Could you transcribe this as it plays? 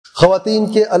ख़वातीन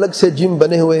के अलग से जिम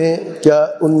बने हुए हैं,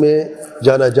 क्या उनमें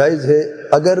जाना जायज़ है?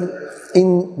 अगर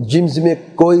इन जिम्स में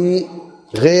कोई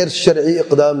गैर शरई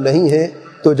इक़दाम नहीं है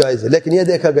तो जायज़ है, लेकिन यह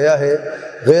देखा गया है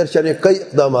गैर शरई कई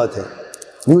इक़दामात हैं।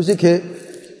 म्यूज़िक है,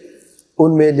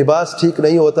 उनमें लिबास ठीक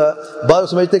नहीं होता। बाद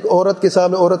समझते कि औरत के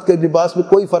सामने औरत के लिबास में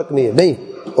कोई फ़र्क नहीं है, नहीं,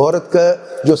 औरत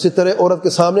का जो सितर है औरत के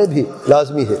सामने भी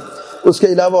लाजमी है। उसके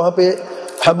अलावा वहाँ पे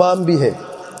हमाम भी है,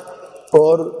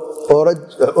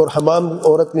 और हमाम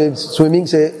औरत में स्विमिंग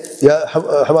से या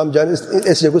हमाम जाने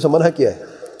ऐसी जगह से मना किया है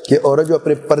कि औरत जो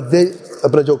अपने पर्दे,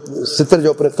 अपना जो सितर,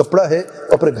 जो अपना कपड़ा है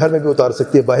अपने घर में भी उतार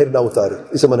सकती है, बाहर ना उतारे,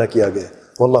 इसे मना किया गया है।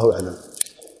 वल्लाहु अअलम।